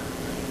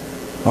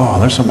 oh,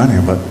 there's so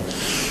many, but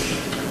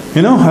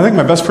I think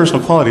my best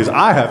personal quality is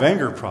I have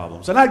anger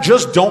problems, and I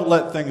just don't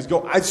let things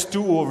go. I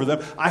stew over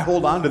them, I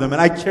hold on to them,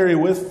 and I carry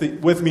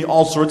with me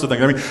all sorts of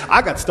things. I mean,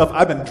 I got stuff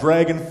I've been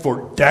dragging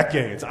for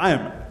decades. I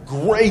am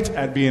great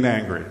at being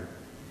angry.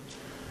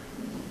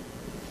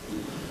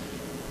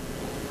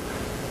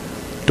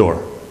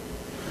 Door.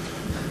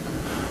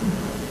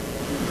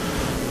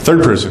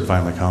 Third person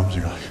finally comes.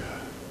 You're like,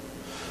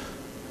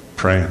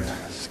 praying.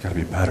 It's got to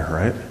be better,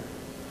 right?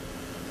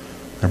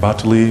 They're about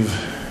to leave.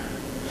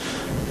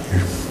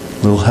 You're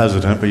a little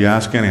hesitant, but you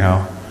ask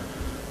anyhow.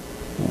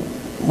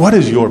 What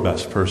is your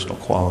best personal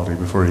quality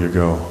before you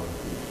go?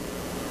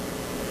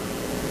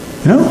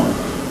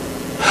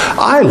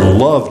 I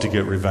love to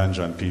get revenge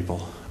on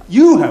people.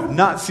 You have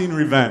not seen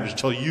revenge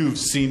till you've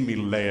seen me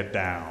lay it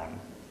down.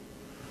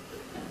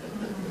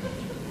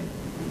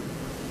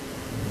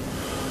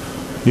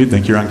 You'd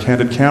think you're on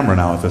candid camera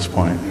now at this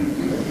point.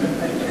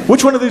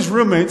 Which one of these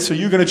roommates are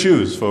you going to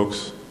choose,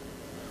 folks?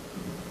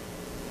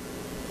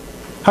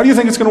 How do you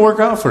think it's going to work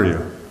out for you?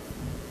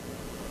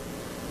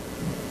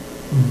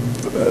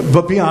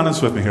 But be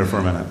honest with me here for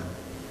a minute.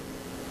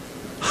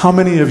 How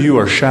many of you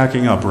are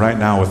shacking up right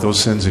now with those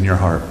sins in your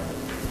heart?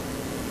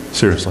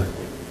 Seriously.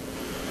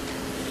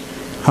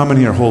 How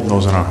many are holding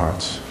those in our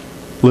hearts?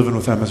 Living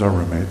with them as our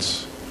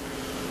roommates.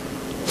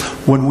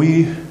 When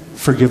we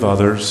forgive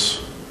others,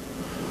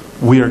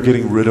 we are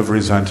getting rid of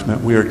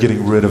resentment. We are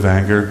getting rid of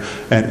anger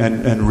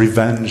and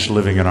revenge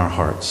living in our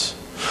hearts.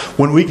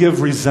 When we give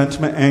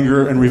resentment,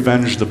 anger, and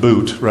revenge the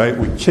boot, right?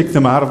 We kick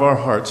them out of our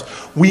hearts.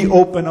 We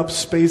open up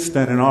space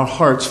then in our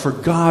hearts for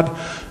God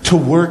to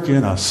work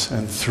in us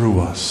and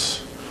through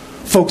us.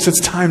 Folks, it's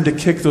time to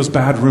kick those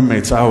bad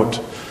roommates out.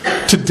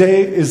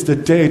 Today is the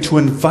day to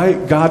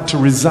invite God to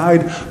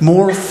reside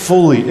more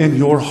fully in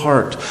your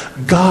heart.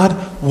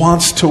 God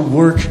wants to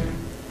work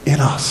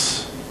in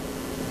us.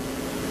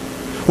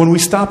 When we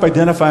stop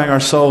identifying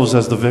ourselves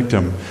as the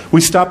victim,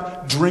 we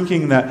stop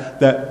drinking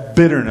that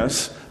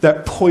bitterness,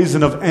 that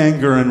poison of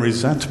anger and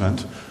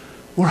resentment,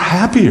 we're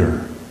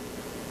happier.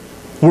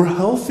 We're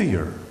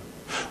healthier.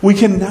 We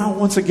can now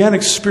once again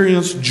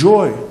experience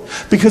joy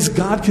because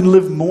God can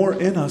live more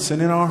in us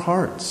and in our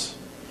hearts.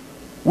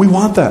 We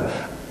want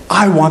that.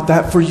 I want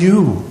that for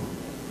you.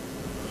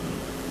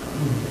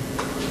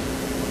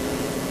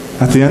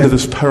 At the end of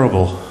this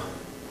parable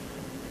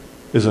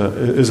is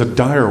a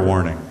dire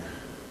warning.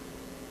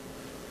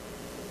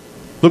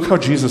 Look how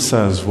Jesus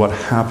says what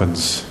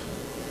happens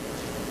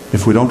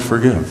if we don't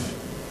forgive.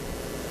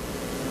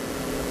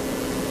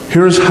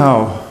 Here's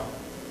how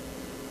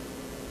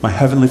my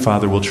heavenly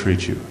Father will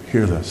treat you.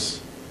 Hear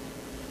this.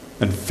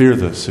 And fear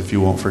this if you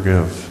won't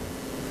forgive.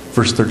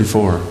 Verse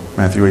 34,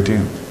 Matthew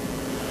 18.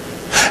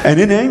 And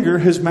in anger,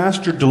 his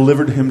master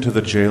delivered him to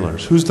the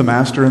jailers. Who's the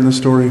master in the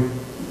story?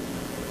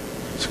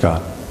 It's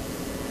God.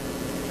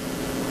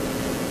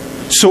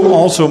 So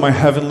also my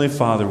heavenly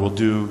Father will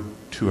do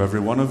to every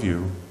one of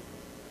you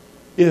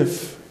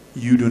if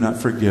you do not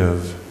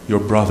forgive your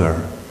brother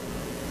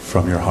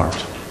from your heart.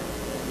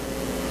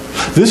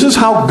 This is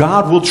how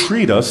God will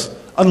treat us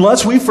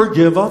unless we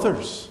forgive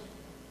others.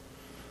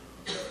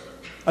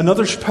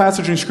 Another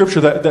passage in Scripture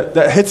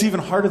that hits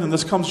even harder than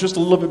this comes just a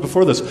little bit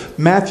before this.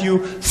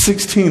 Matthew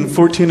 16,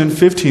 14, and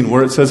 15,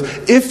 where it says,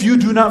 if you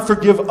do not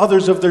forgive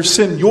others of their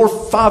sin, your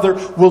Father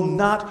will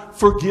not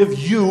forgive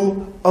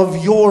you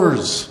of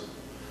yours.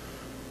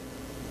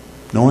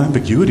 No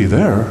ambiguity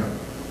there.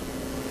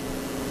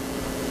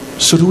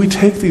 So do we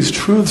take these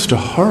truths to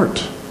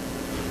heart?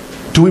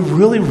 Do we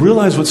really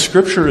realize what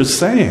Scripture is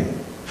saying?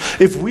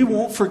 If we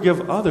won't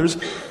forgive others,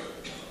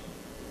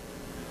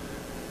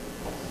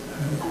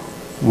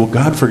 will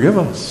God forgive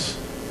us?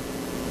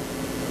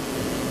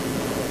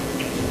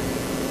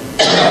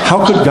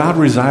 How could God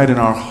reside in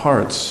our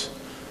hearts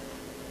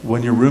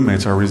when your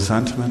roommates are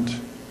resentment,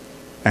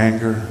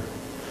 anger,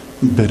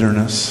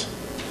 bitterness,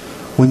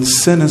 when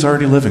sin is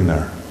already living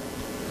there?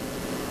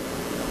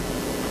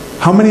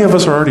 How many of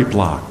us are already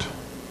blocked?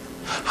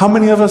 How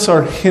many of us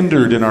are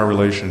hindered in our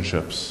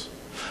relationships?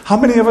 How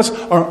many of us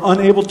are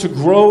unable to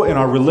grow in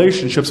our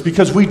relationships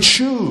because we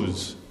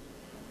choose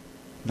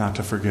not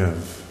to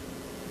forgive?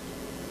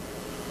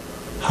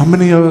 How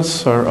many of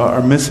us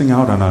are missing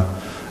out on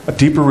a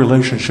deeper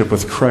relationship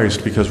with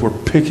Christ because we're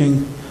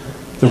picking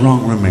the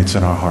wrong roommates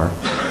in our heart?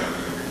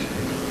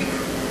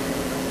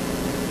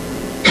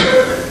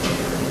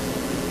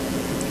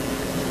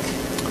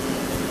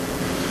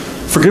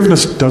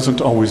 Forgiveness doesn't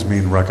always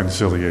mean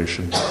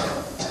reconciliation.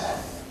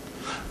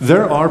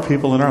 There are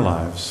people in our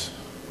lives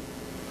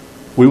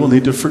we will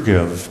need to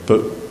forgive,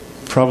 but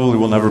probably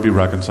will never be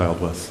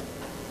reconciled with.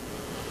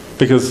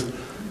 Because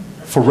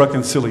for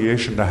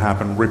reconciliation to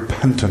happen,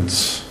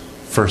 repentance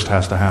first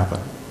has to happen.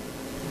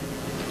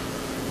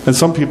 And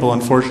some people,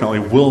 unfortunately,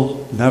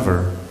 will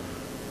never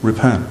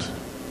repent.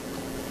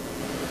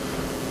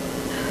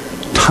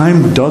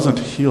 Time doesn't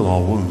heal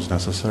all wounds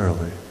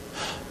necessarily.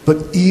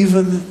 But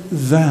even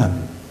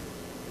then,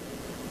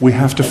 we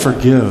have to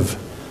forgive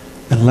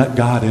and let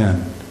God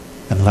in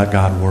and let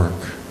God work.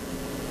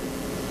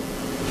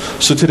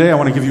 So today I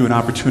want to give you an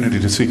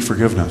opportunity to seek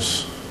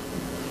forgiveness.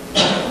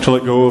 To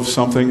let go of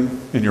something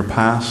in your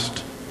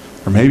past,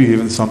 or maybe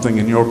even something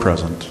in your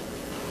present,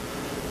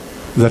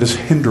 that is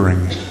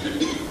hindering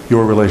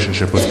your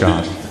relationship with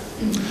God.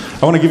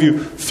 I want to give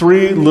you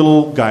 3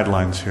 little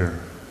guidelines here.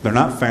 They're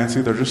not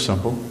fancy, they're just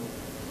simple.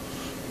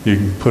 You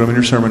can put them in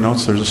your sermon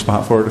notes. There's a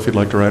spot for it if you'd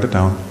like to write it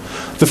down.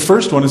 The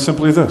first one is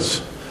simply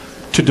this: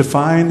 to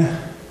define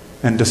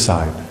and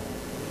decide.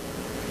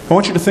 I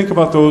want you to think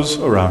about those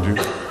around you.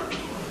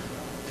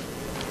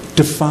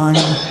 Define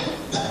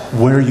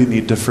where you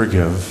need to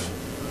forgive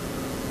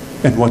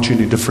and what you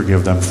need to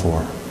forgive them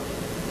for.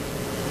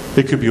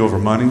 It could be over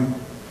money.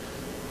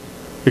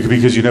 It could be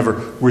because you never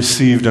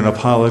received an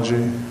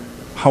apology.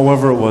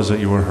 However it was that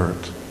you were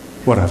hurt.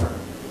 Whatever.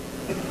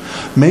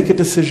 Make a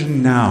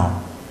decision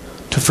now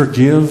to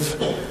forgive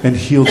and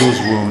heal those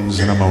wounds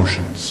and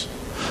emotions.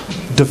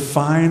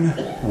 Define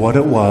what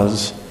it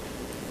was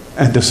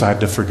and decide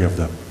to forgive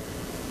them.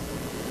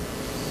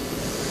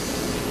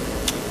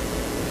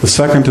 The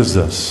second is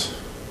this: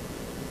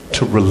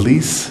 to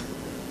release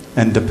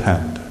and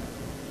depend.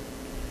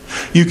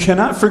 You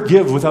cannot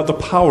forgive without the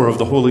power of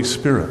the Holy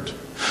Spirit.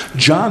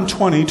 John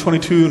 20,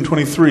 22 and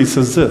 23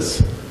 says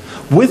this: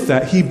 with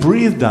that, he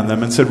breathed on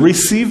them and said,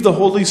 receive the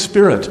Holy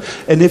Spirit.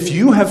 And if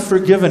you have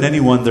forgiven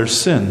anyone their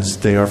sins,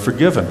 they are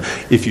forgiven.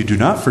 If you do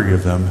not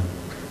forgive them,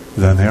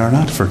 then they are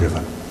not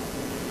forgiven.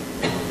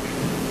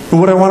 And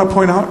what I want to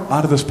point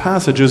out of this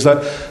passage is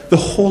that the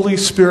Holy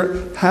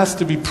Spirit has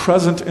to be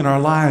present in our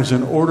lives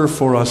in order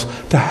for us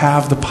to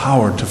have the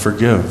power to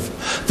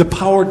forgive. The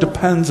power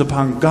depends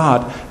upon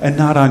God and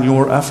not on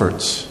your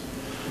efforts.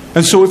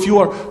 And so if you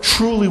are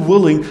truly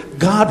willing,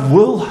 God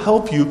will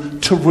help you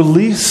to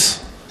release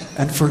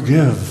and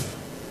forgive.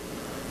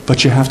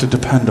 But you have to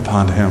depend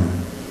upon Him.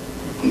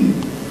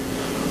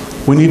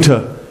 We need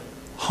to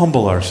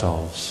humble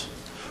ourselves.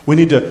 We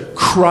need to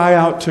cry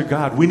out to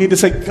God. We need to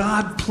say,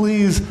 God,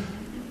 please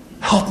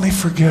help me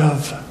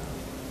forgive.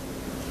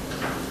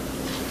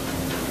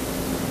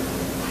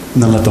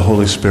 And then let the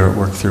Holy Spirit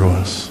work through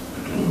us.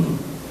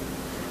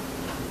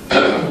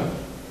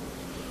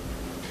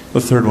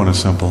 The third one is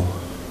simple.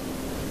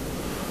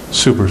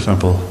 Super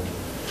simple.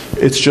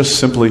 It's just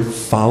simply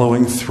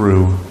following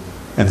through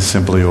and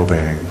simply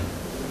obeying.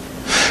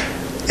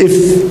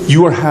 If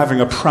you are having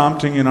a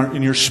prompting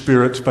in your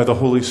spirit by the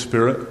Holy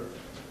Spirit,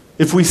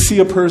 if we see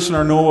a person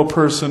or know a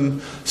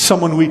person,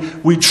 someone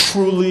we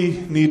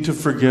truly need to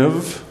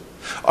forgive,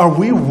 are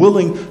we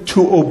willing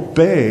to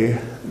obey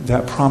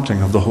that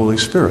prompting of the Holy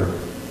Spirit?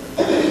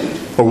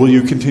 Or will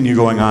you continue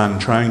going on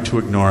trying to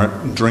ignore it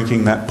and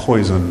drinking that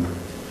poison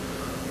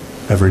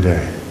every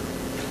day?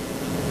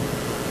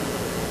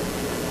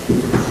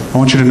 I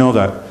want you to know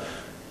that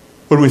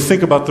when we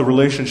think about the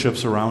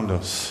relationships around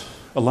us,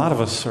 a lot of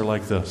us are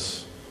like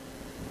this.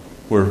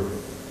 We're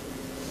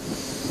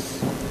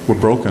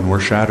broken, we're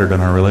shattered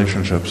in our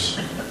relationships.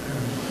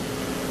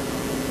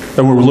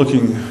 And we're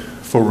looking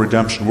for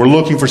redemption. We're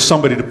looking for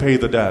somebody to pay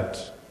the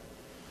debt.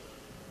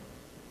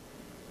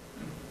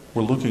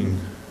 We're looking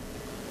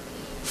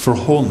for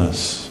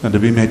wholeness and to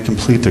be made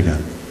complete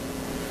again.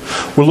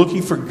 We're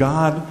looking for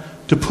God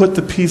to put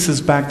the pieces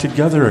back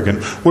together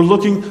again. We're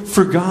looking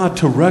for God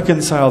to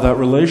reconcile that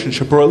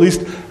relationship, or at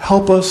least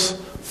help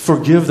us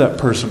forgive that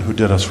person who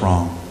did us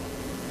wrong.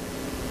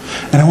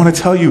 And I want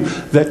to tell you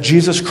that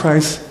Jesus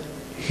Christ,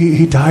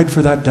 He died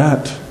for that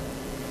debt.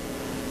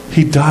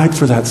 He died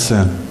for that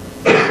sin.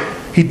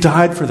 He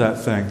died for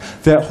that thing.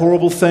 That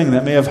horrible thing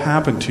that may have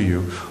happened to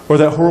you, or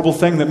that horrible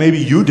thing that maybe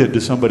you did to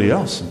somebody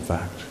else, in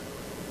fact.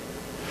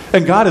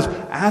 And God is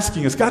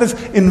asking us, God is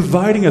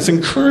inviting us,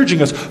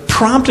 encouraging us,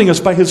 prompting us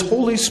by His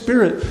Holy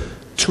Spirit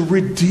to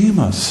redeem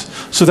us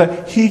so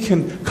that He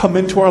can come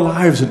into our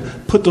lives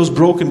and put those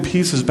broken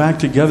pieces back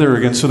together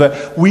again so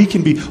that we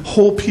can be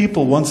whole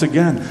people once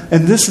again.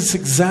 And this is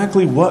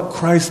exactly what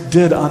Christ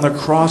did on the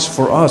cross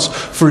for us,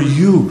 for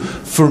you,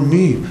 for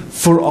me,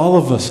 for all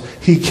of us.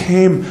 He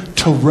came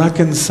to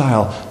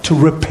reconcile, to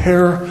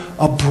repair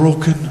a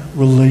broken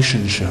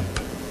relationship.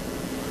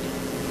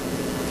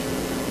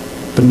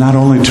 But not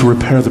only to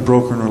repair the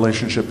broken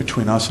relationship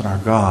between us and our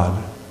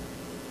God,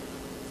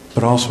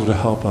 but also to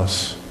help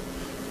us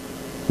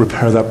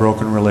repair that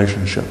broken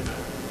relationship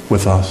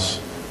with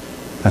us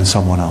and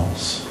someone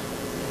else.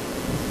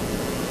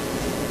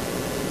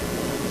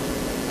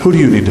 Who do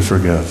you need to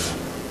forgive?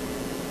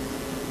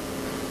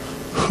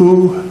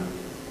 Who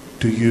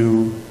do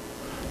you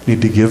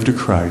need to give to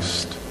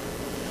Christ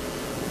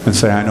and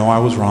say, I know I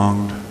was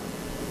wronged,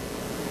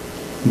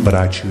 but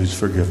I choose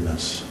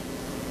forgiveness.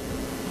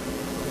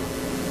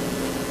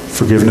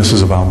 Forgiveness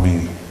is about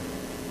me.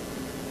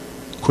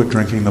 Quit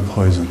drinking the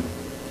poison.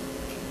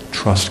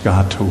 Trust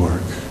God to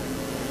work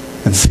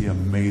and see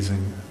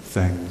amazing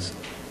things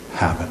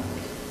happen.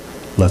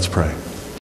 Let's pray.